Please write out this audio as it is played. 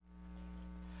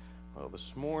Well,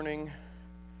 this morning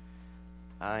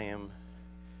I am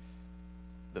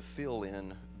the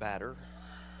fill-in batter.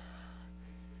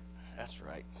 That's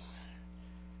right.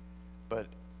 But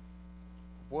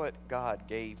what God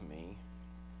gave me,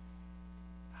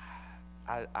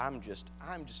 I'm just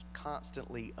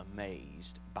constantly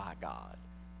amazed by God.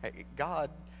 God,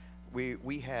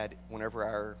 we had,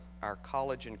 whenever our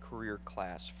college and career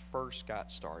class first got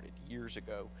started years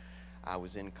ago, I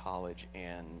was in college,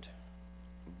 and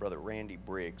Brother Randy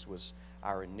Briggs was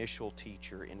our initial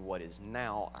teacher in what is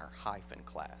now our hyphen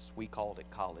class. We called it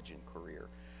college and career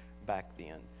back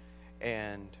then.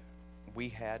 And we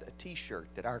had a t-shirt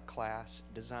that our class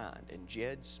designed, and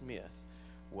Jed Smith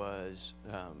was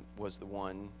the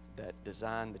one that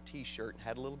designed the t-shirt and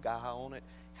had a little guy on it,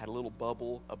 had a little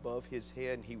bubble above his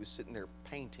head, and he was sitting there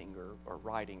painting or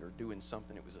writing or doing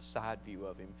something. It was a side view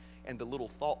of him, and the little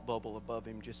thought bubble above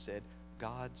him just said,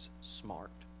 "God's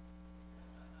smart."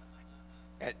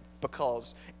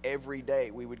 Because every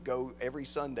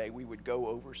Sunday we would go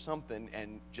over something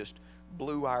and just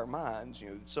blew our minds,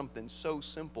 something so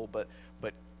simple, but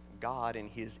God in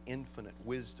His infinite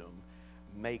wisdom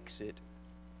makes it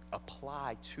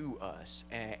apply to us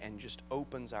and just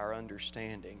opens our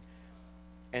understanding.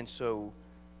 And so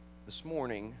this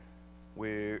morning,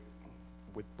 we're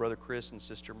with Brother Chris and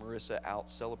Sister Marissa out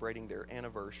celebrating their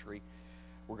anniversary.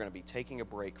 We're going to be taking a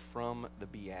break from the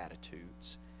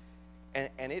Beatitudes.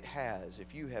 And it has,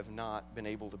 if you have not been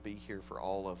able to be here for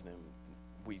all of them,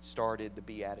 we started the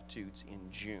Beatitudes in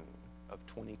June of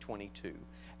 2022,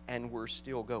 and we're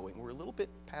still going. We're a little bit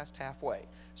past halfway,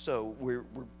 so we're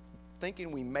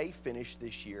thinking we may finish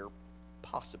this year,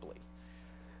 possibly.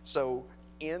 So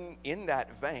in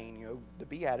that vein, the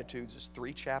Beatitudes is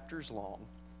 3 chapters long,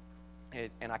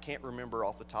 and I can't remember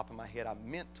off the top of my head. I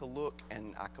meant to look,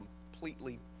 and I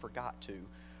completely forgot to,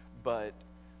 but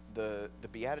the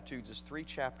Beatitudes is 3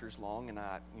 chapters long, and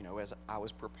as I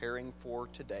was preparing for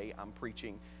today, I'm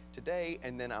preaching today,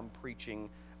 and then I'm preaching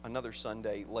another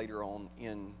Sunday later on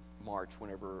in March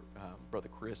whenever Brother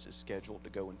Chris is scheduled to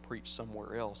go and preach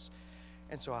somewhere else.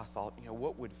 And so I thought,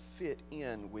 what would fit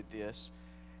in with this?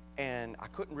 And I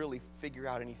couldn't really figure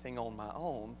out anything on my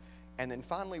own. And then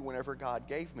finally, whenever God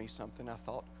gave me something, I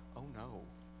thought, oh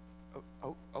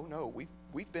no,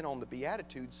 we've been on the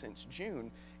Beatitudes since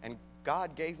June, and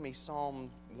God gave me Psalm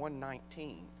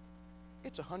 119.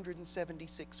 It's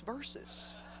 176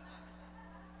 verses.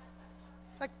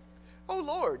 It's like, oh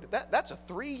Lord, that's a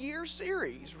 3-year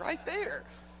series right there.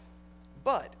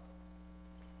 But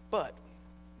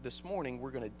this morning we're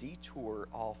going to detour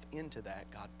off into that.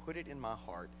 God put it in my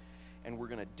heart, and we're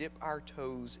going to dip our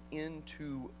toes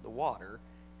into the water,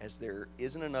 as there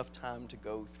isn't enough time to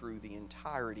go through the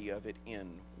entirety of it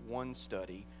in one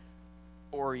study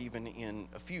or even in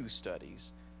a few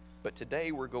studies. But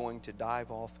today we're going to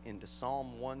dive off into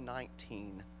Psalm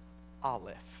 119,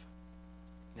 Aleph.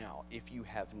 Now, if you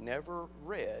have never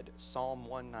read Psalm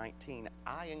 119,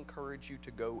 I encourage you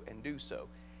to go and do so.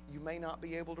 You may not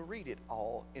be able to read it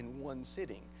all in one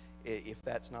sitting if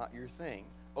that's not your thing.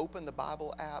 Open the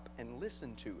Bible app and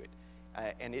listen to it.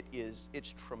 And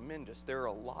it's tremendous. There are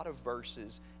a lot of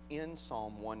verses in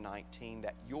Psalm 119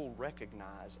 that you'll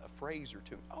recognize a phrase or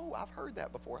two. Oh, I've heard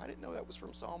that before. I didn't know that was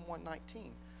from Psalm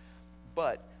 119.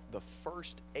 But the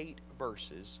first 8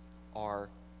 verses are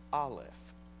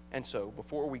Aleph. And so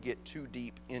before we get too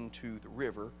deep into the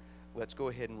river, let's go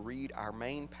ahead and read our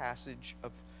main passage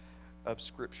of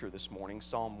Scripture this morning,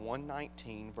 Psalm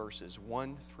 119, verses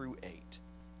 1 through 8.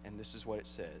 And this is what it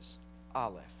says.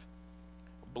 Aleph.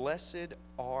 Blessed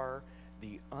are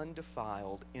the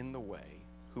undefiled in the way,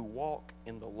 who walk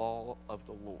in the law of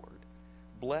the Lord.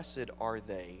 Blessed are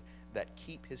they that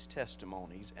keep His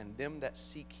testimonies, and them that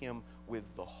seek Him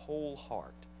with the whole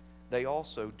heart. They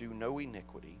also do no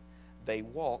iniquity. They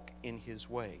walk in His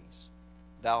ways.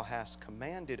 Thou hast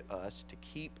commanded us to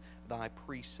keep Thy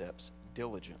precepts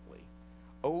diligently.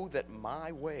 Oh, that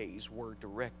my ways were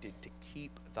directed to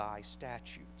keep Thy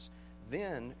statutes.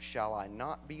 Then shall I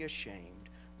not be ashamed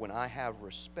when I have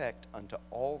respect unto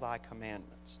all Thy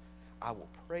commandments. I will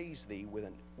praise Thee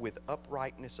with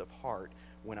uprightness of heart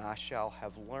when I shall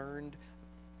have learned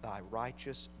Thy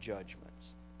righteous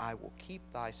judgments. I will keep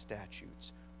Thy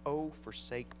statutes. Oh,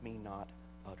 forsake me not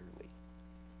utterly.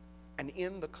 And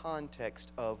in the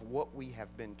context of what we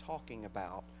have been talking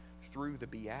about through the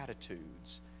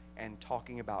Beatitudes and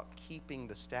talking about keeping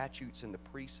the statutes and the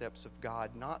precepts of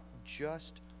God, not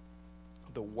just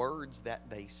the words that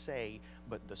they say,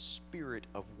 but the spirit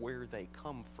of where they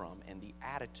come from and the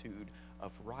attitude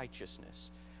of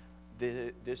righteousness.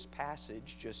 This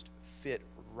passage just fit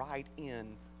right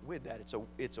in with that.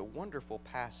 It's a wonderful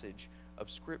passage of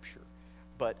Scripture.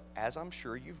 But as I'm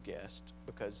sure you've guessed,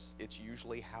 because it's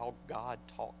usually how God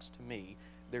talks to me,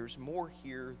 there's more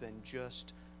here than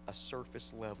just a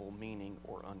surface level meaning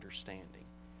or understanding.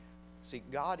 See,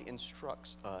 God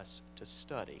instructs us to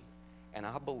study, and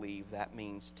I believe that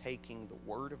means taking the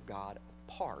Word of God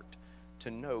apart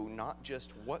to know not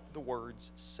just what the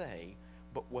words say,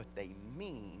 but what they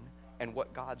mean and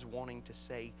what God's wanting to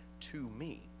say to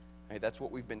me. Okay, that's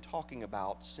what we've been talking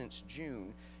about since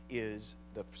June, is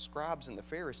the scribes and the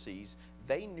Pharisees,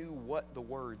 they knew what the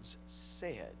words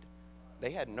said.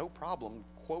 They had no problem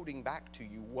quoting back to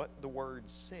you what the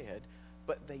words said,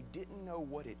 but they didn't know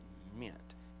what it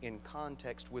meant in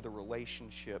context with a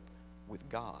relationship with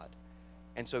God.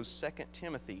 And so 2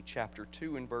 Timothy chapter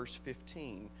 2 and verse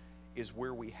 15 is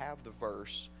where we have the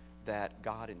verse that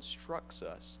God instructs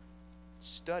us,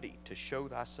 study to show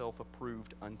thyself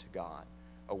approved unto God,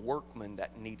 a workman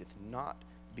that needeth not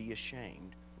be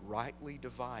ashamed, rightly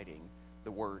dividing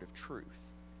the word of truth.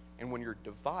 And when you're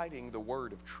dividing the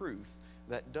word of truth,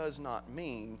 that does not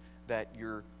mean that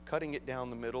you're cutting it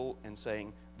down the middle and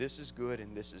saying this is good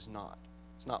and this is not.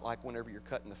 It's not like whenever you're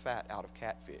cutting the fat out of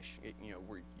catfish,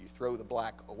 where you throw the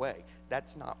black away.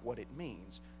 That's not what it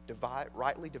means.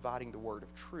 Rightly dividing the word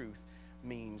of truth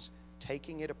means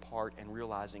taking it apart and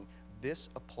realizing this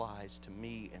applies to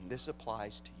me and this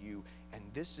applies to you, and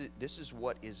this is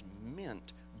what is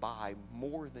meant by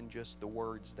more than just the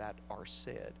words that are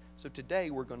said. So today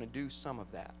we're going to do some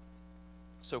of that.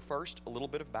 So first, a little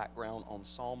bit of background on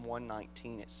Psalm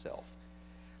 119 itself.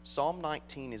 Psalm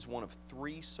 19 is one of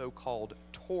three so-called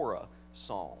Torah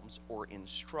psalms or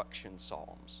instruction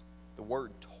psalms. The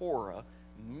word Torah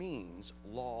means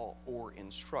law or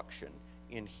instruction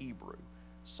in Hebrew.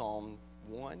 Psalm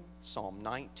 1, Psalm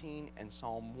 19, and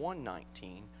Psalm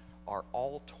 119 are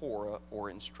all Torah or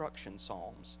instruction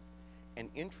psalms. And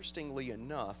interestingly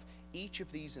enough, each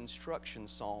of these instruction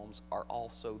psalms are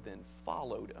also then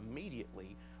followed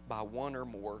immediately by one or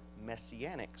more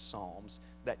messianic psalms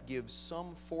that give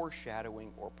some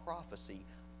foreshadowing or prophecy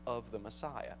of the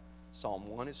Messiah. Psalm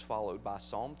 1 is followed by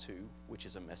Psalm 2, which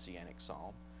is a messianic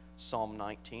psalm. Psalm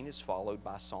 19 is followed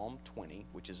by Psalm 20,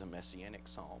 which is a messianic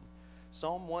psalm.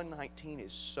 Psalm 119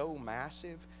 is so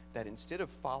massive that instead of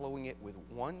following it with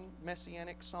one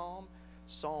messianic psalm,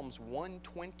 Psalms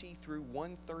 120 through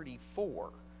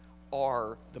 134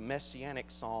 are the messianic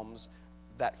psalms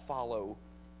that follow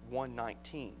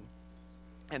 119.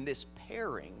 And this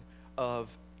pairing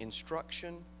of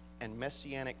instruction and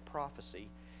messianic prophecy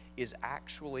is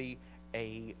actually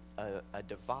a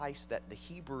device that the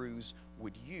Hebrews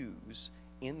would use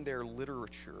in their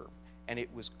literature, and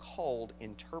it was called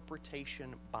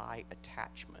interpretation by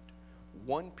attachment.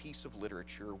 One piece of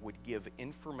literature would give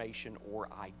information or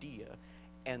idea,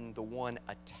 and the one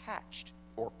attached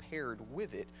or paired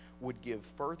with it would give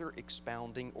further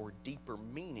expounding or deeper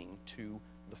meaning to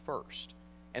the first.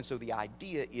 And so the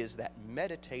idea is that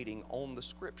meditating on the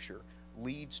Scripture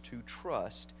leads to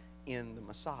trust in the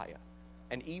Messiah.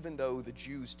 And even though the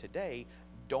Jews today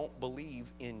don't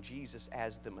believe in Jesus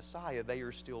as the Messiah, they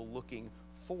are still looking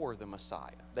for the Messiah.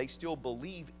 They still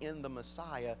believe in the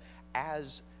Messiah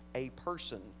as a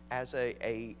person, as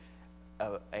a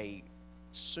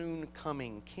soon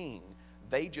coming king.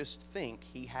 They just think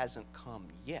he hasn't come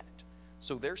yet.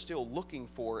 So they're still looking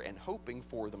for and hoping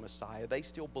for the Messiah. They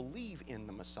still believe in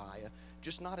the Messiah,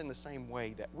 just not in the same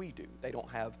way that we do. They don't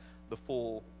have the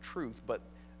full truth, but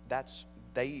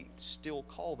they still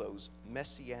call those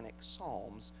messianic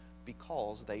psalms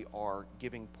because they are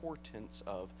giving portents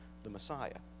of the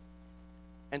Messiah.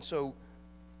 And so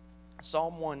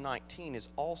Psalm 119 is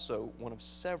also one of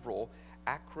several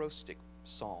acrostic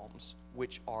psalms,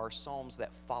 which are psalms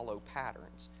that follow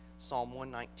patterns. Psalm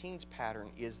 119's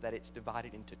pattern is that it's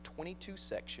divided into 22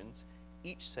 sections.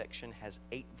 Each section has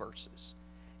 8 verses.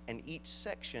 And each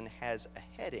section has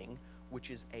a heading,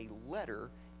 which is a letter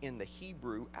in the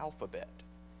Hebrew alphabet,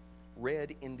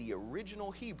 read in the original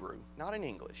Hebrew, not in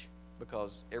English,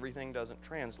 because everything doesn't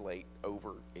translate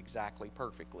over exactly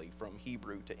perfectly from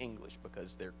Hebrew to English,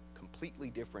 because they're completely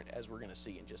different, as we're going to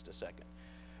see in just a second.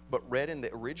 But read in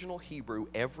the original Hebrew,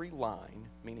 every line,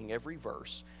 meaning every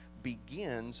verse,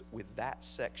 begins with that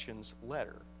section's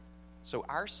letter. So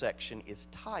our section is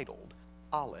titled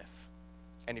Aleph.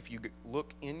 And if you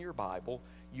look in your Bible,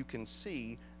 you can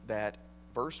see that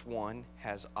verse 1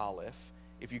 has Aleph.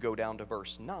 If you go down to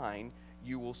verse 9,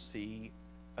 you will see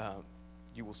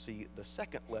the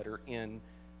second letter in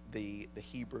the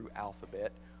Hebrew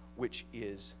alphabet, which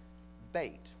is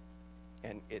Bet.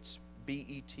 And it's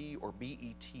B-E-T or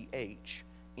B-E-T-H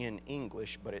in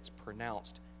English, but it's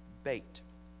pronounced Bet.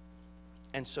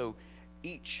 And so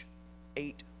each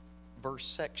 8 verse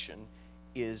section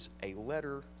is a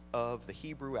letter of the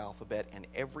Hebrew alphabet, and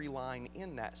every line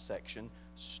in that section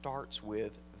starts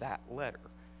with that letter.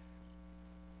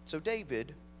 So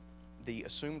David, the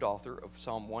assumed author of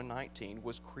Psalm 119,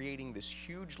 was creating this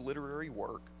huge literary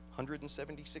work,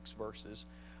 176 verses,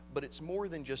 but it's more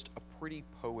than just a pretty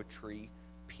poetry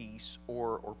piece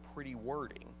or pretty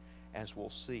wording, as we'll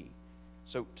see.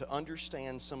 So to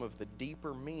understand some of the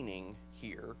deeper meaning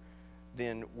here,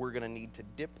 then we're going to need to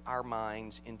dip our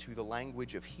minds into the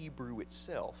language of Hebrew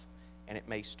itself. And it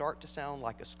may start to sound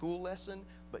like a school lesson,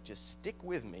 but just stick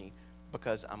with me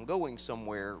because I'm going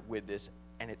somewhere with this,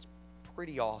 and it's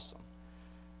pretty awesome.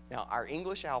 Now, our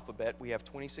English alphabet, we have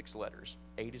 26 letters,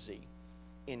 A to Z.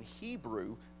 In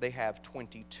Hebrew, they have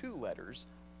 22 letters,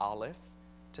 Aleph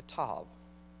to Tav.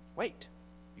 Wait,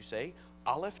 you say,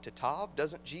 Aleph to Tav?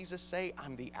 Doesn't Jesus say,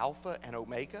 I'm the Alpha and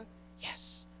Omega?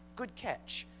 Yes, good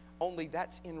catch. Only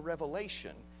that's in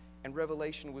Revelation, and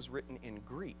Revelation was written in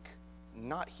Greek,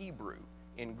 not Hebrew.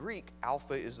 In Greek,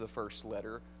 Alpha is the first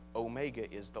letter,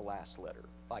 Omega is the last letter,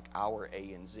 like our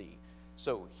A and Z.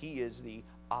 So he is the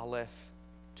Aleph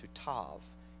to Tav.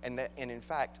 And in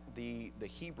fact, the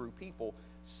Hebrew people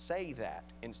say that.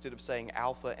 Instead of saying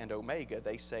Alpha and Omega,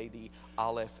 they say the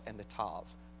Aleph and the Tav,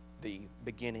 the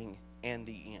beginning and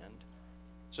the end.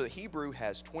 So the Hebrew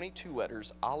has 22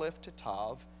 letters, Aleph to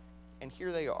Tav, and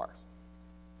here they are.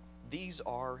 These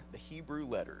are the Hebrew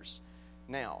letters.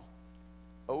 Now,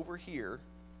 over here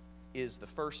is the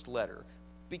first letter,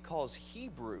 because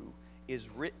Hebrew is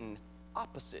written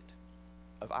opposite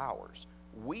of ours.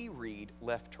 We read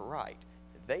left to right.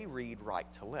 They read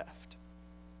right to left.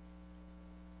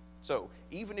 So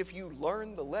even if you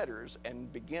learn the letters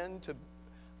and begin to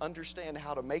understand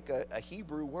how to make a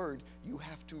Hebrew word, you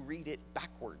have to read it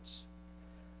backwards.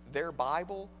 Their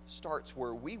Bible starts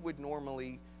where we would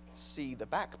normally see the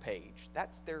back page.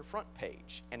 That's their front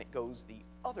page, and it goes the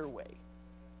other way.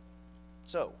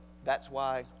 So that's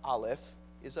why Aleph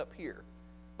is up here.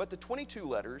 But the 22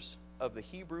 letters of the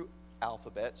Hebrew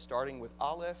alphabet, starting with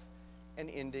Aleph and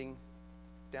ending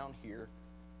down here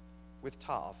with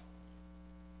Tav,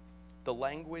 the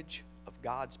language of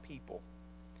God's people.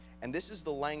 And this is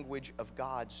the language of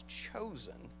God's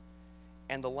chosen,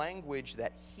 and the language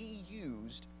that he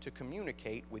used to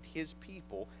communicate with his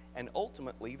people and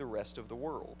ultimately the rest of the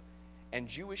world. And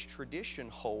Jewish tradition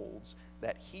holds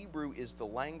that Hebrew is the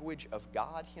language of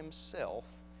God himself,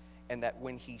 and that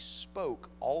when he spoke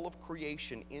all of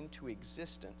creation into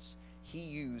existence, he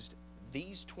used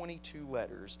these 22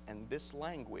 letters and this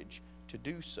language to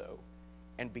do so.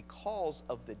 And because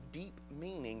of the deep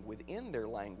meaning within their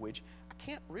language, I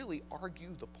can't really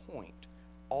argue the point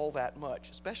all that much,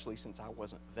 especially since I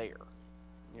wasn't there.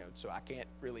 So I can't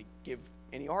really give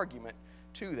any argument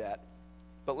to that.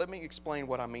 But let me explain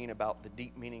what I mean about the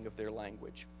deep meaning of their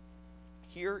language.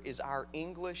 Here is our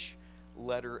English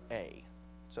letter A.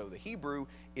 So the Hebrew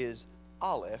is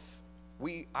Aleph.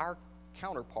 Our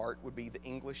counterpart would be the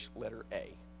English letter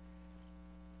A.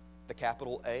 The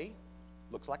capital A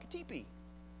looks like a teepee.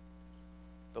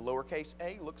 The lowercase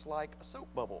a looks like a soap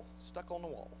bubble stuck on the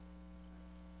wall.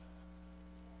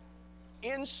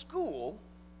 In school,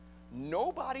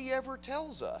 nobody ever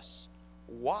tells us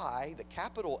why the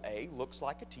capital A looks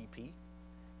like a teepee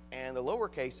and the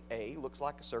lowercase a looks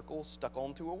like a circle stuck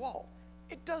onto a wall.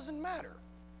 It doesn't matter.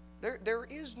 There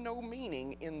is no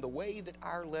meaning in the way that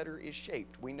our letter is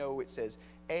shaped. We know it says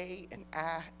A and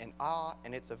ah and ah,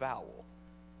 and it's a vowel.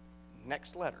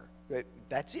 Next letter.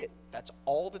 That's it. That's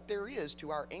all that there is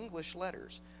to our English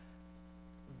letters.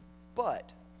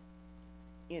 But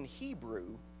in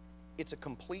Hebrew, it's a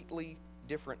completely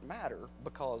different matter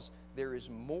because there is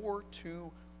more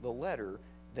to the letter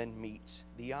than meets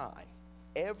the eye.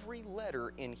 Every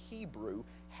letter in Hebrew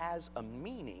has a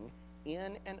meaning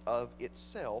in and of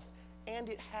itself, and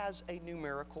it has a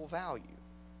numerical value.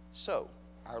 So,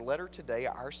 our letter today,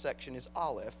 our section is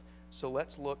Aleph, so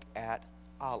let's look at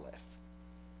Aleph.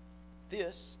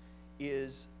 This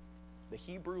is the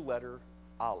Hebrew letter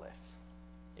Aleph.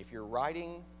 If you're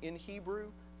writing in Hebrew,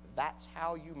 that's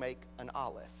how you make an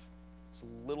Aleph. It's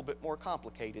a little bit more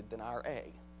complicated than our A,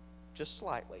 just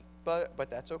slightly, but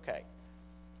that's okay.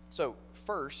 So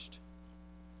first,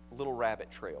 a little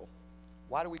rabbit trail.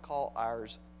 Why do we call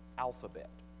ours alphabet?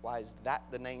 Why is that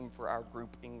the name for our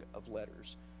grouping of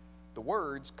letters? The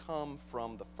words come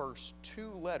from the first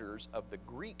two letters of the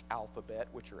Greek alphabet,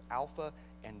 which are alpha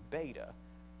and beta.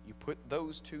 You put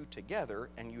those two together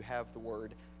and you have the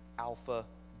word alpha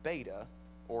beta,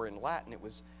 or in Latin it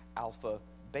was alpha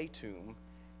betum,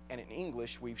 and in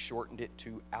English we've shortened it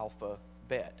to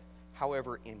alphabet.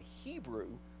 However, in Hebrew,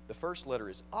 the first letter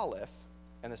is Aleph,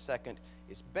 and the second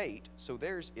is bait. So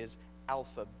theirs is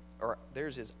Aleph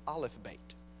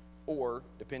bait, or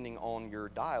depending on your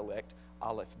dialect,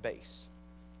 Aleph base.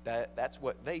 That's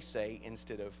what they say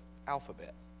instead of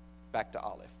alphabet. Back to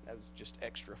Aleph. That was just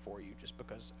extra for you, just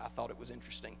because I thought it was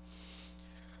interesting.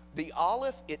 The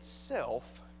Aleph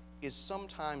itself is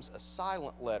sometimes a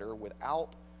silent letter without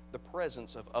the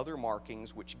presence of other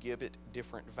markings which give it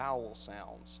different vowel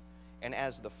sounds. And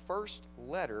as the first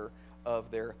letter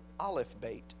of their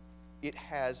alphabet, it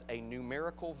has a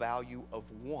numerical value of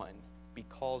 1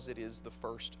 because it is the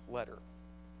first letter.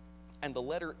 And the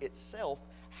letter itself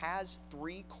has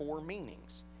 3 core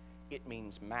meanings. It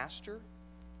means master,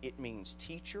 it means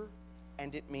teacher,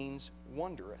 and it means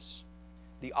wondrous.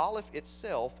 The Aleph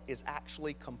itself is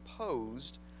actually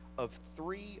composed of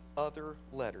 3 other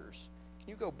letters. Can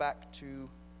you go back to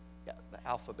the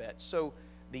alphabet? So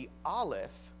the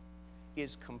Aleph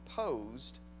is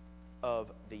composed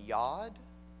of the Yod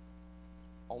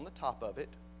on the top of it,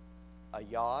 a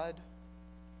Yod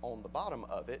on the bottom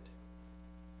of it,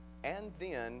 and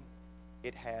then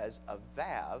it has a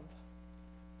Vav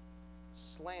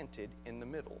slanted in the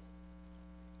middle.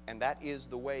 And that is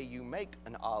the way you make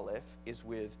an Aleph, is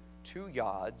with 2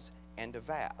 Yods and a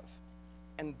Vav.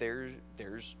 And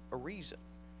there's a reason.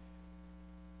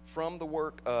 From the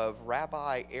work of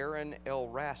Rabbi Aaron L.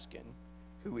 Raskin,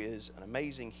 who is an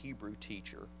amazing Hebrew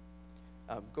teacher,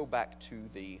 go back to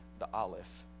the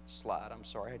Aleph slide. I'm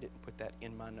sorry, I didn't put that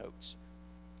in my notes.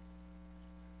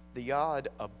 The Yod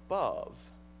above,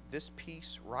 this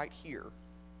piece right here,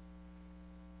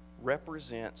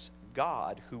 represents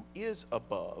God, who is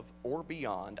above or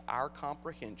beyond our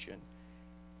comprehension.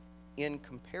 In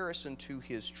comparison to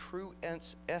his true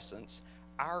essence,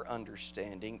 our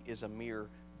understanding is a mere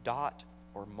dot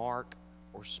or mark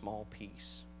or small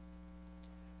piece.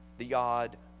 The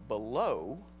Yod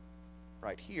below,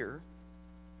 right here,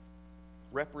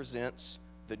 represents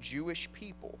the Jewish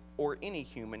people, or any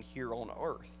human here on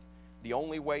earth. The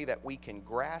only way that we can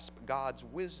grasp God's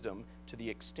wisdom to the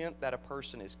extent that a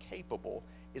person is capable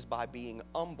is by being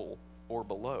humble or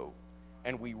below.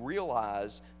 And we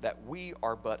realize that we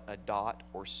are but a dot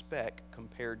or speck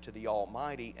compared to the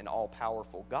almighty and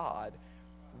all-powerful God.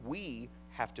 We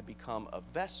have to become a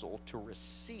vessel to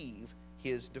receive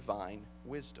his divine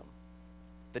wisdom.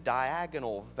 The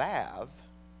diagonal Vav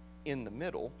in the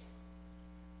middle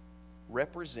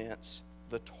represents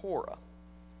the Torah.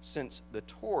 Since the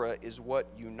Torah is what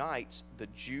unites the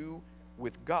Jew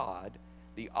with God,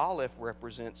 the Aleph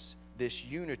represents this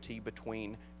unity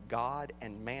between God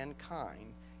and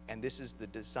mankind, and this is the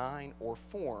design or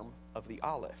form of the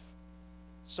Aleph.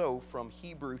 So, from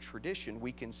Hebrew tradition,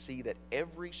 we can see that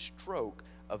every stroke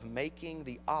of making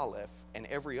the Aleph, and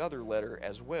every other letter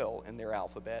as well in their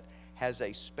alphabet, has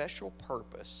a special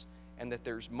purpose, and that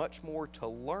there's much more to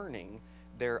learning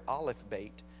their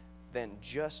alphabet than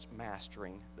just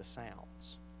mastering the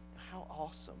sounds. How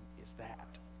awesome is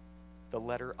that? The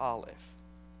letter Aleph.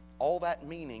 All that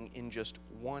meaning in just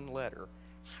one letter.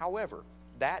 However,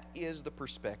 that is the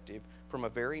perspective from a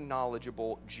very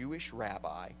knowledgeable Jewish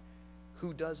rabbi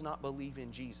who does not believe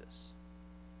in Jesus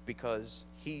because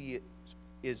he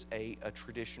is a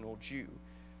traditional Jew.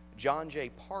 John J.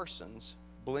 Parsons,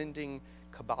 blending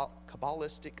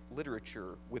Kabbalistic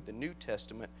literature with the New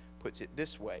Testament, puts it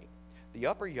this way. The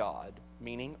upper Yod,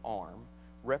 meaning arm,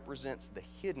 represents the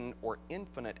hidden or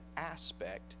infinite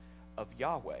aspect of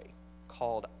Yahweh,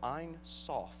 called Ein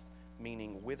Sof,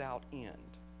 meaning without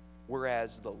end,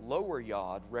 whereas the lower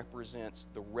Yod represents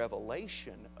the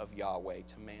revelation of Yahweh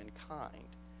to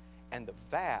mankind, and the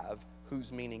Vav,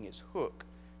 whose meaning is hook,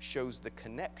 shows the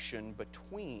connection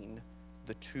between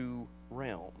the two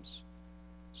realms.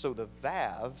 So the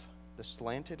Vav, the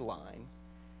slanted line,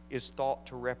 is thought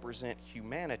to represent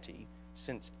humanity,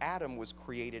 since Adam was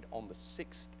created on the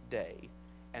 6th day,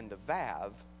 and the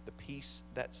Vav, the piece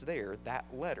that's there, that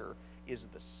letter, is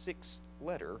the 6th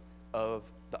letter of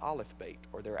the alphabet,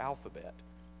 or their alphabet.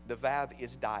 The Vav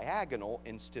is diagonal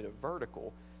instead of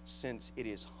vertical, since it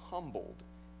is humbled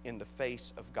in the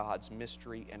face of God's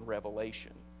mystery and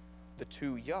revelation. The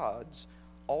 2 Yods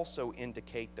also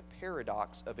indicate the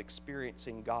paradox of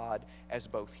experiencing God as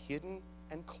both hidden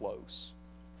and close,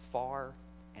 far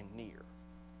and near.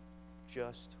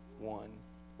 Just one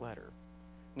letter.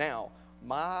 Now,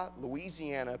 my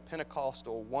Louisiana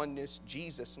Pentecostal oneness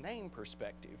Jesus name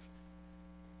perspective,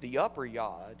 the upper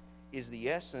Yod is the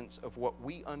essence of what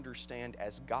we understand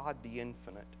as God the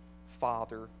Infinite,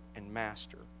 Father and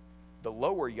Master. The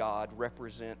lower Yod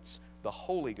represents the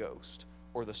Holy Ghost,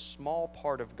 or the small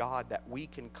part of God that we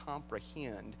can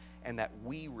comprehend and that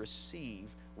we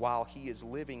receive while he is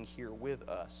living here with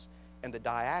us. And the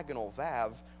diagonal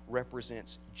vav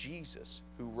represents Jesus,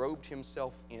 who robed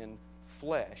himself in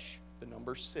flesh, the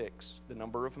number 6, the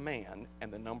number of man,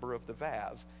 and the number of the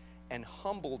vav, and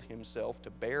humbled himself to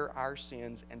bear our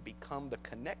sins and become the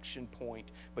connection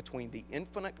point between the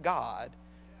infinite God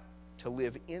to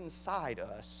live inside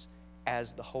us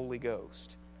as the Holy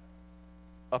Ghost.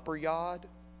 Upper Yod,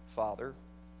 Father,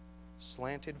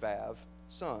 slanted vav,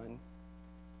 Son,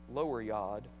 lower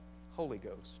Yod, Holy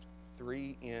Ghost.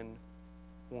 3 in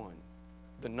 1,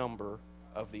 the number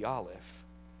of the Aleph.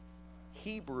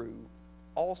 Hebrew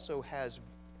also has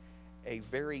a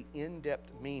very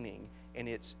in-depth meaning in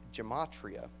its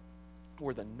gematria,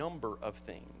 or the number of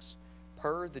things.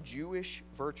 Per the Jewish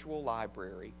Virtual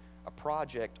Library, a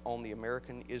project on the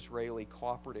American-Israeli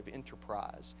Cooperative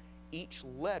Enterprise, each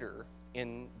letter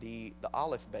in the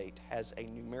Aleph Beit has a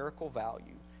numerical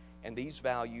value, and these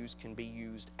values can be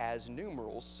used as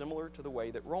numerals, similar to the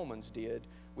way that Romans did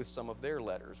with some of their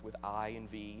letters, with I and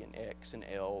V and X and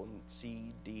L and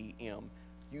C, D, M,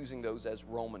 using those as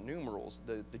Roman numerals.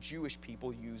 The Jewish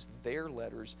people used their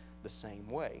letters the same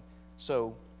way.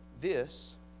 So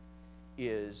this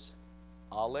is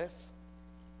Aleph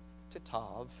to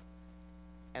Tav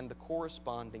and the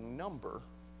corresponding number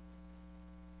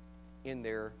in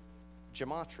their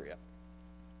gematria.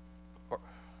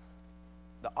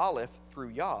 The Aleph through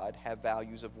Yod have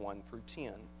values of 1 through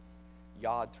 10.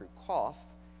 Yod through Qaf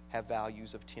have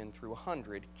values of 10 through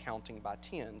 100, counting by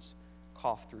tens.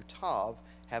 Qaf through Tav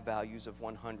have values of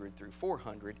 100 through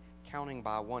 400, counting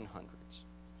by 100s.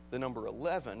 The number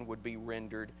 11 would be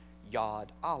rendered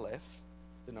Yod Aleph.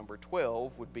 The number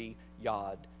 12 would be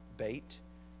Yod Beit.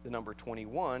 The number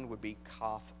 21 would be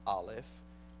Kaf Aleph.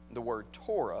 The word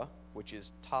Torah, which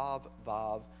is Tav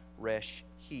Vav Resh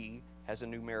He, has a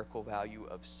numerical value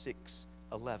of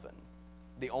 611.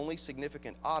 The only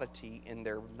significant oddity in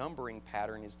their numbering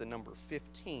pattern is the number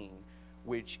 15,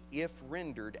 which, if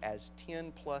rendered as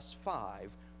 10 plus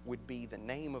 5, would be the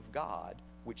name of God,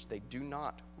 which they do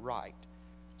not write.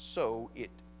 So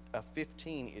a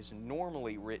 15 is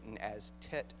normally written as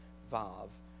Tet Vav,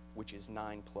 which is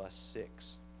 9 plus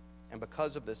 6. And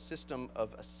because of the system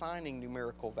of assigning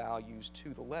numerical values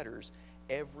to the letters,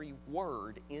 every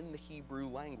word in the Hebrew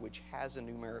language has a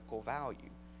numerical value.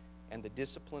 And the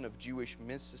discipline of Jewish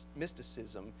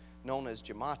mysticism, known as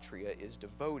gematria, is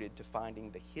devoted to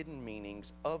finding the hidden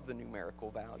meanings of the numerical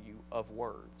value of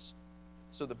words.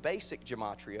 So the basic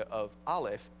gematria of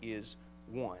Aleph is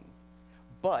 1.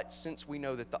 But since we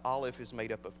know that the Aleph is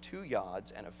made up of 2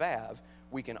 yods and a vav,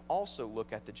 we can also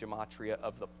look at the gematria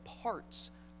of the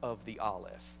parts of the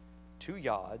Aleph. 2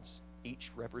 yods,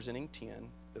 each representing 10,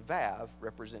 the vav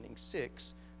representing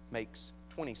 6, makes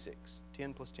 26.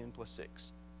 10 plus 10 plus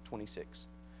 6, 26.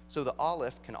 So the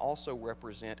Aleph can also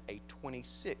represent a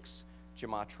 26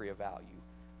 gematria value.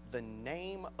 The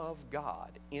name of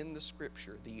God in the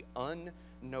Scripture, the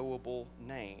unknowable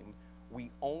name,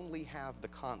 we only have the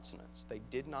consonants. They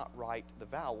did not write the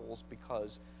vowels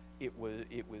because it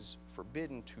was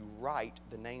forbidden to write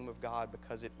the name of God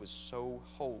because it was so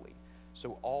holy.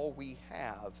 So all we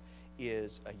have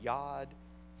is a yod,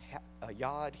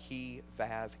 he,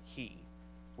 vav, he,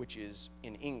 which is,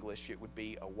 in English, it would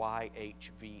be a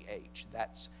YHVH.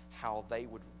 That's how they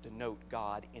would denote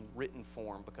God in written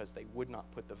form because they would not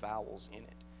put the vowels in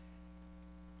it.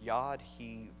 Yod,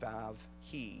 he, vav,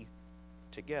 he,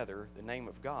 together, the name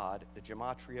of God, the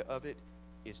gematria of it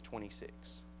is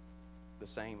 26, the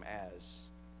same as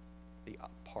the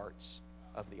parts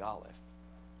of the Aleph.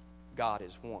 God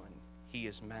is one. He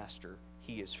is master.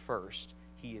 He is first.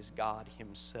 He is God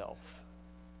himself.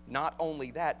 Not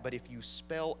only that, but if you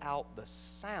spell out the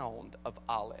sound of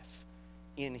Aleph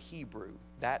in Hebrew,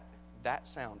 that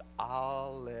sound,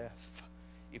 Aleph,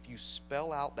 if you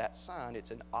spell out that sign,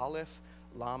 it's an Aleph,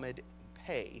 Lamed,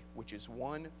 Pei, which is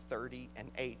 1, 30, and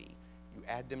 80. You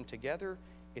add them together,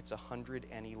 it's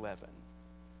 111.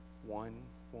 1,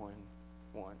 1,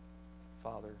 1.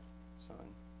 Father, Son,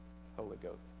 Holy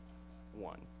Ghost.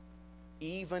 1.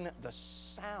 Even the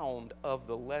sound of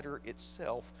the letter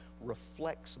itself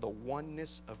reflects the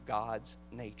oneness of God's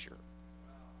nature.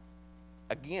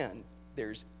 Again,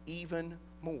 there's even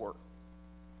more.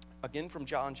 Again, from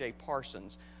John J.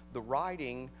 Parsons,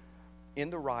 in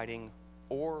the writing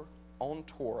or on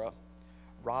Torah,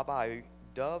 Rabbi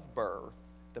Dov Ber,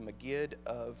 the Maggid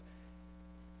of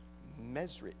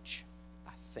Mezrich,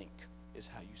 I think is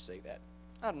how you say that.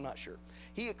 I'm not sure.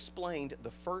 He explained the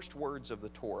first words of the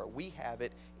Torah. We have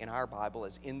it in our Bible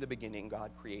as, in the beginning, God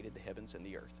created the heavens and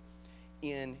the earth.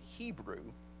 In Hebrew,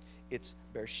 it's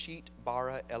Bereshit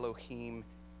bara Elohim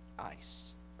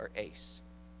Eis, or Ace.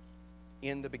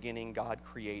 In the beginning, God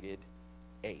created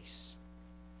ace.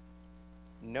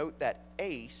 Note that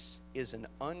ace is an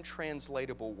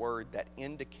untranslatable word that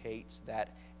indicates that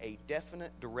a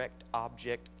definite direct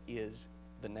object is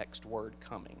the next word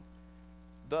coming.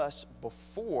 Thus,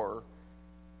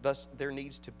 there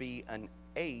needs to be an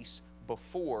ace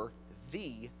before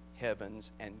the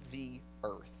heavens and the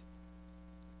earth.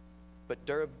 But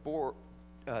Dov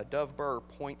Ber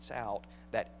points out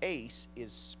that ace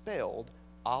is spelled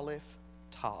Aleph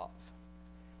Tav,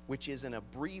 which is an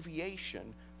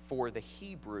abbreviation for the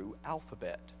Hebrew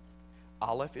alphabet.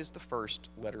 Aleph is the first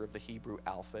letter of the Hebrew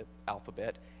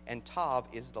alphabet, and Tav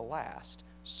is the last.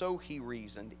 So he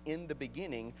reasoned, in the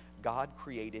beginning, God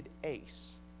created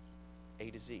ace, A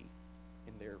to Z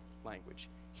in their language.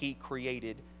 He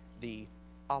created the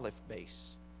Aleph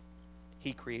base.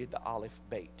 He created the Aleph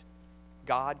bait.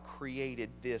 God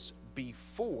created this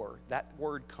before, that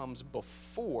word comes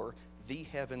before the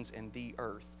heavens and the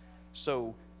earth.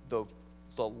 So the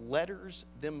letters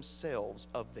themselves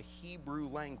of the Hebrew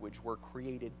language were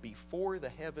created before the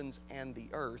heavens and the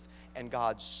earth, and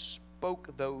God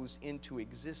spoke those into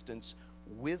existence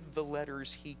with the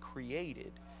letters he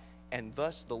created. And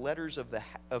thus the letters of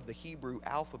the Hebrew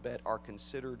alphabet are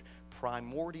considered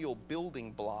primordial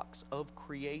building blocks of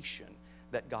creation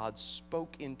that God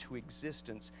spoke into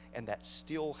existence and that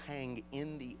still hang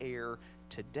in the air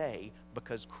today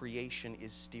because creation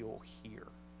is still here.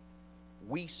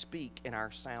 We speak and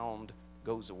our sound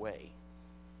goes away.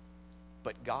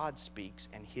 But God speaks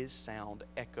and his sound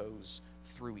echoes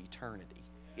through eternity.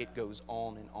 It goes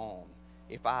on and on.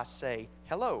 If I say,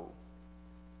 hello,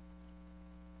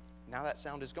 now that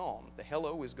sound is gone. The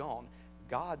hello is gone.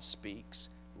 God speaks,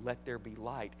 let there be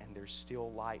light, and there's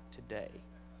still light today.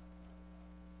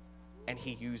 And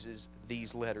he uses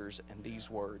these letters and these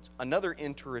words. Another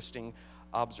interesting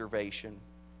observation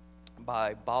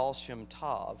by Baal Shem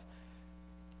Tov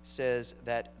says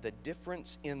that the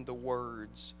difference in the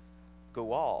words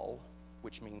Goal,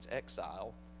 which means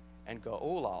exile, and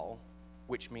Go'olal,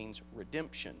 which means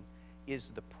redemption,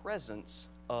 is the presence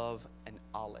of an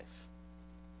Aleph.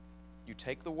 You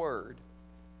take the word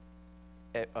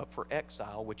for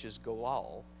exile, which is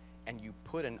Goal, and you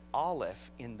put an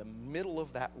Aleph in the middle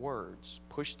of that word.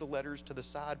 Push the letters to the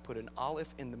side, put an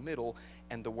Aleph in the middle,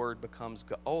 and the word becomes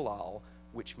Go'olal,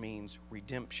 which means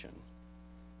redemption.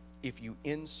 If you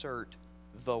insert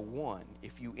the one,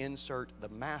 if you insert the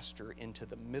master into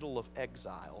the middle of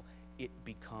exile, it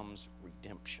becomes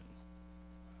redemption.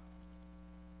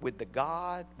 With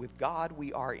God,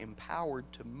 we are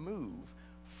empowered to move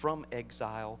from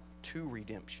exile to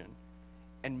redemption.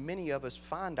 And many of us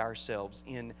find ourselves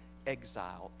in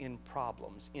exile, in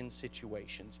problems, in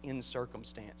situations, in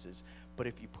circumstances. But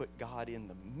if you put God in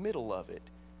the middle of it,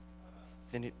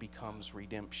 then it becomes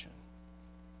redemption.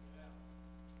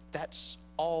 That's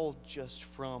all just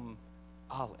from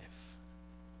Aleph.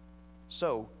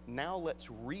 So now let's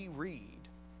reread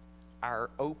our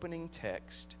opening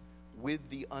text with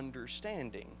the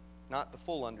understanding, not the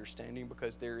full understanding,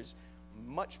 because there's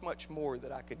much, much more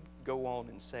that I could go on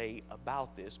and say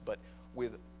about this, but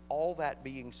with all that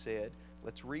being said,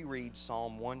 let's reread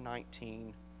Psalm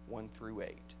 119, 1 through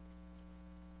 8.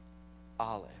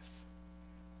 Aleph.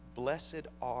 Blessed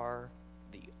are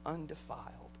the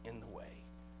undefiled in the way,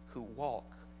 who walk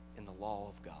in the law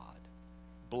of God.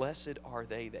 Blessed are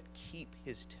they that keep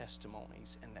his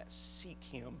testimonies and that seek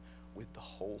him with the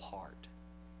whole heart.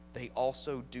 They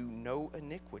also do no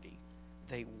iniquity.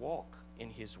 They walk in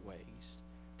his ways.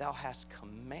 Thou hast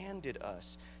commanded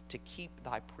us to keep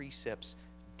thy precepts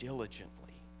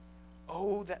diligently.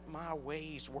 Oh, that my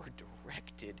ways were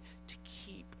directed to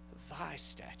keep thy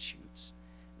statutes.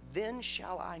 Then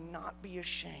shall I not be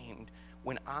ashamed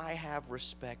when I have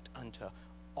respect unto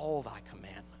all thy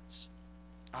commandments.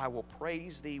 I will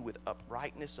praise thee with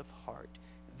uprightness of heart.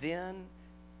 Then,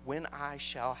 when I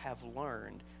shall have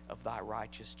learned of thy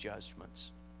righteous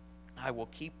judgments, I will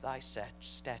keep thy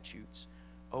statutes.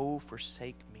 Oh,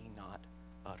 forsake me not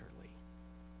utterly.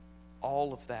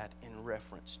 All of that in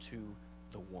reference to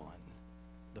the one,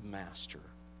 the master,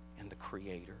 and the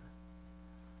creator.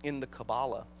 In the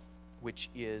Kabbalah, which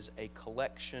is a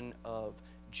collection of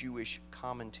Jewish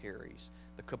commentaries,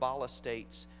 the Kabbalah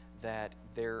states that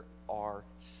there are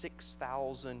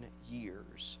 6,000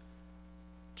 years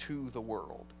to the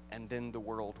world, and then the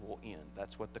world will end.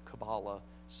 That's what the Kabbalah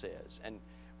says. And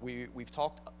we've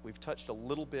touched a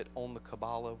little bit on the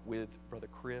Kabbalah with Brother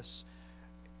Chris.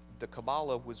 The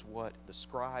Kabbalah was what the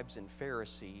scribes and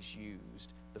Pharisees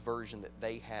used, the version that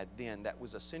they had then. That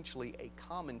was essentially a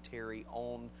commentary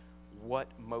on what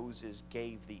Moses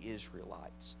gave the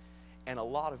Israelites. And a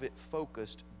lot of it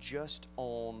focused just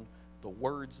on the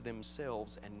words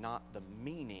themselves and not the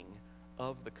meaning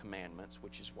of the commandments,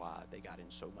 which is why they got in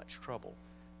so much trouble.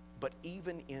 But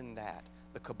even in that,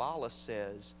 the Kabbalah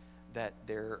says that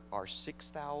there are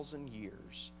 6,000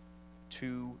 years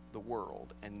to the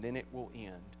world, and then it will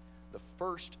end. The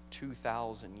first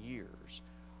 2,000 years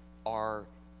are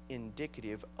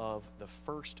indicative of the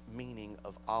first meaning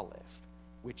of Aleph,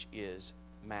 which is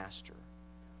master.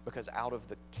 Because out of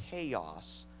the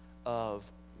chaos of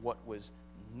what was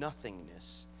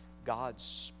nothingness, God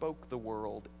spoke the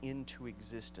world into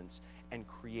existence and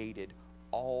created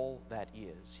all that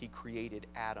is. He created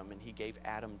Adam, and he gave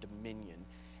Adam dominion.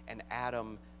 And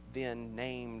Adam then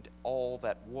named all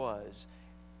that was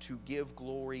to give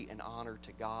glory and honor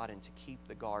to God and to keep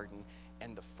the garden.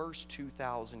 And the first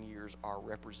 2,000 years are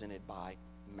represented by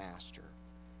master.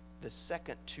 The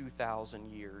second 2,000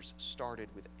 years started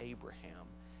with Abraham,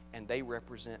 and they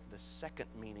represent the second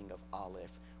meaning of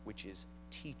Aleph, which is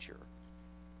teacher.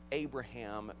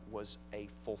 Abraham was a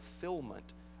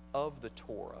fulfillment of the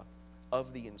Torah,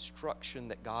 of the instruction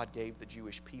that God gave the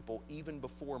Jewish people even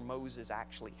before Moses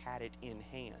actually had it in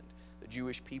hand. The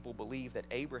Jewish people believe that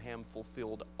Abraham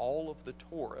fulfilled all of the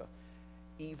Torah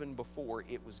even before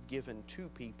it was given to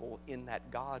people, in that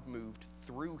God moved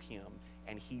through him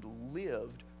and he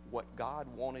lived what God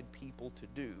wanted people to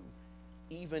do,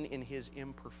 even in his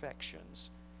imperfections.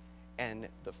 And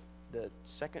the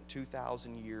second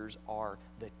 2,000 years are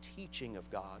the teaching of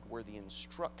God, where the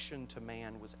instruction to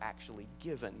man was actually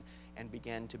given and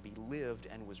began to be lived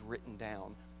and was written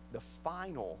down. The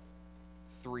final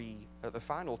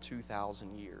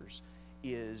 2,000 years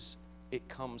it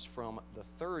comes from the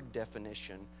third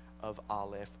definition of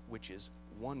Aleph, which is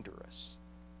wondrous.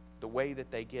 The way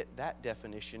that they get that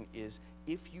definition is,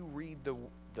 if you read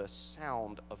the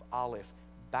sound of Aleph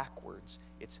backwards,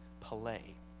 it's Pele,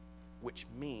 which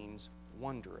means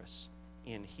wondrous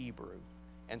in Hebrew.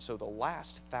 And so the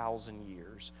last 1,000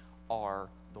 years are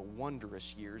the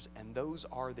wondrous years, and those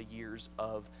are the years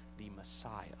of the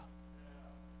Messiah,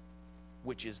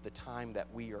 which is the time that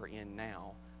we are in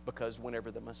now. Because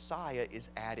whenever the Messiah is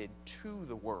added to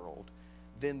the world,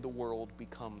 then the world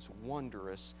becomes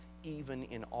wondrous, even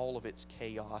in all of its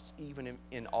chaos, even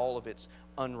in all of its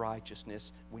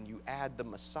unrighteousness. When you add the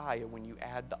Messiah, when you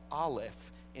add the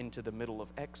Aleph into the middle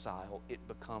of exile, it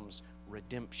becomes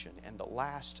redemption. And the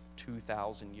last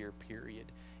 2,000 year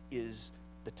period is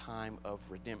the time of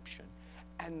redemption.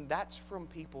 And that's from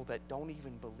people that don't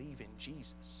even believe in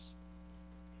Jesus.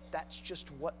 That's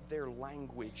just what their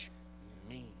language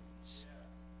means.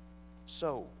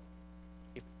 So,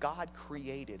 if God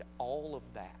created all of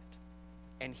that,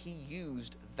 and he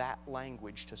used that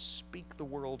language to speak the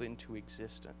world into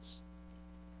existence,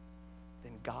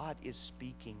 then God is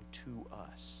speaking to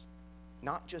us.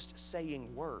 Not just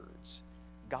saying words.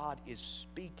 God is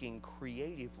speaking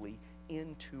creatively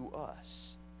into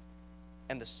us.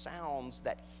 And the sounds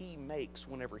that he makes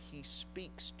whenever he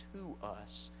speaks to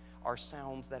us are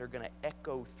sounds that are going to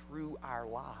echo through our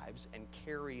lives and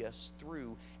carry us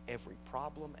through every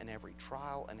problem and every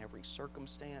trial and every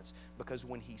circumstance, because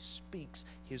when he speaks,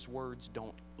 his words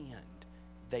don't end.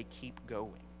 They keep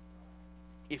going.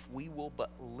 If we will but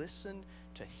listen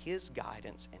to his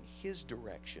guidance and his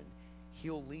direction,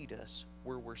 he'll lead us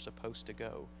where we're supposed to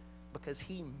go, because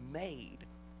he made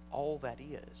all that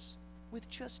is with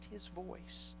just his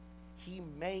voice. He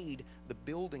made the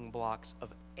building blocks of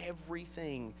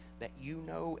everything that you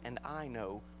know and I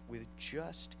know with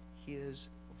just his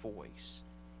voice.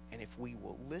 And if we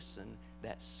will listen,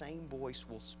 that same voice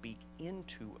will speak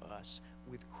into us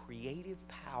with creative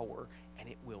power, and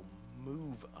it will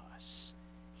move us.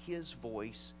 His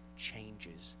voice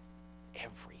changes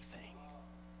everything.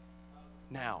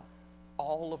 Now,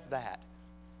 all of that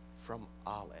from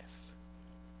Aleph.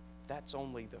 That's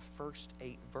only the first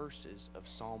 8 verses of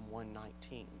Psalm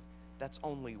 119. That's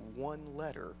only one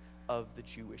letter of the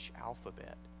Jewish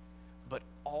alphabet. But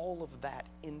all of that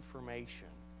information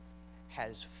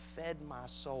has fed my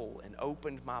soul and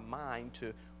opened my mind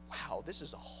to, wow, this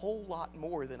is a whole lot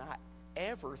more than I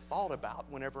ever thought about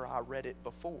whenever I read it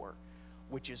before.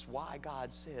 Which is why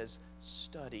God says,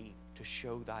 study to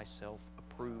show thyself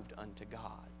approved unto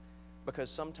God.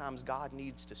 Because sometimes God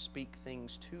needs to speak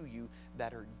things to you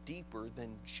that are deeper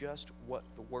than just what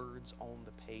the words on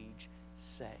the page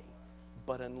say.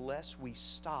 But unless we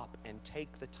stop and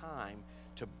take the time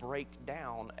to break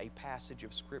down a passage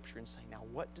of Scripture and say, now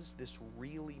what does this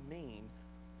really mean?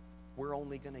 We're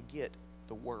only going to get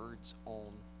the words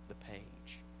on the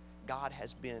page. God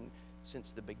has been,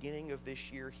 since the beginning of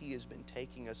this year, he has been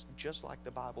taking us, just like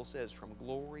the Bible says, from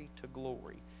glory to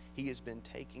glory. He has been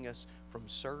taking us from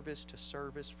service to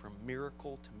service, from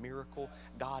miracle to miracle.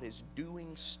 God is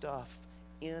doing stuff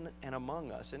in and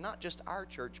among us, and not just our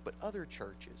church, but other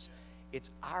churches.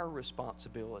 It's our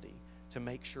responsibility to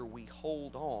make sure we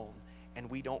hold on and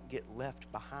we don't get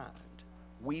left behind.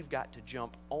 We've got to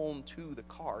jump onto the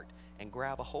cart and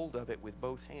grab a hold of it with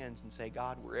both hands and say,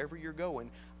 God, wherever you're going,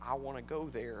 I want to go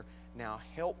there. Now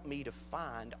help me to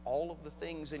find all of the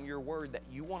things in your word that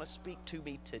you want to speak to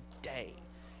me today.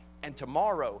 And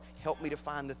tomorrow, help me to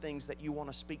find the things that you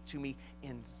want to speak to me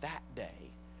in that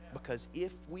day. Because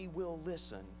if we will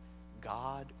listen,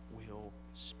 God will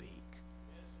speak.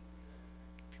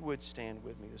 If you would stand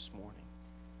with me this morning.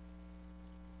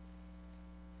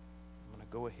 I'm going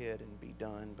to go ahead and be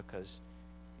done, because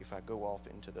if I go off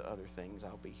into the other things,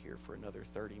 I'll be here for another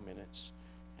 30 minutes,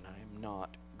 and I am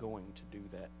not going to do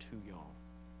that to y'all.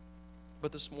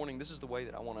 But this morning, this is the way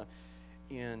that I want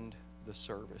to end the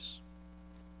service.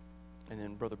 And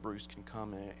then Brother Bruce can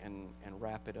come and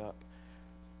wrap it up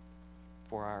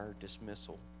for our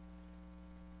dismissal.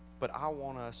 But I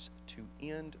want us to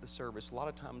end the service. A lot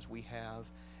of times we have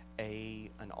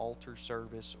an altar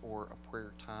service or a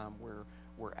prayer time where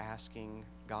we're asking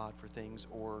God for things,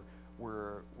 or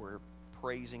we're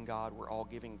praising God. We're all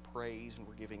giving praise, and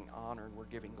we're giving honor, and we're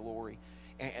giving glory.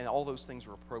 And all those things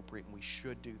are appropriate, and we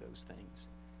should do those things.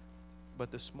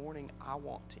 But this morning, I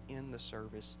want to end the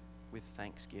service with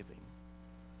thanksgiving.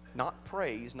 Not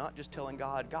praise, not just telling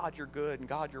God, God, you're good, and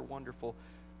God, you're wonderful,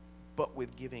 but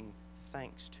with giving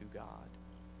thanks to God.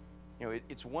 You know,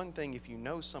 it's one thing if you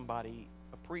know somebody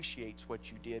appreciates what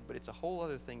you did, but it's a whole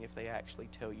other thing if they actually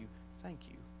tell you, thank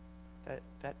you.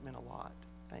 That meant a lot.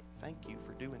 Thank you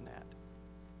for doing that.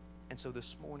 And so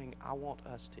this morning, I want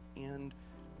us to end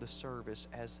the service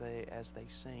as they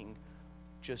sing,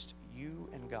 just you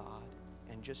and God,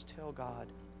 and just tell God,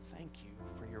 thank you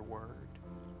for your word.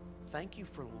 Thank you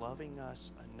for loving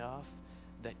us enough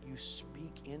that you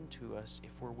speak into us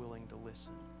if we're willing to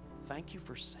listen. Thank you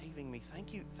for saving me.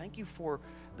 Thank you for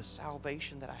the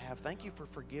salvation that I have. Thank you for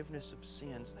forgiveness of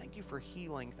sins. Thank you for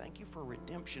healing. Thank you for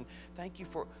redemption. Thank you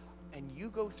for, and you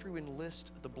go through and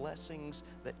list the blessings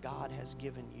that God has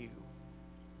given you.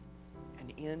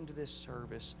 And end this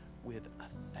service with a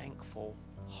thankful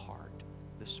heart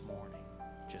this morning.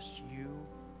 Just you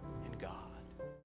and God.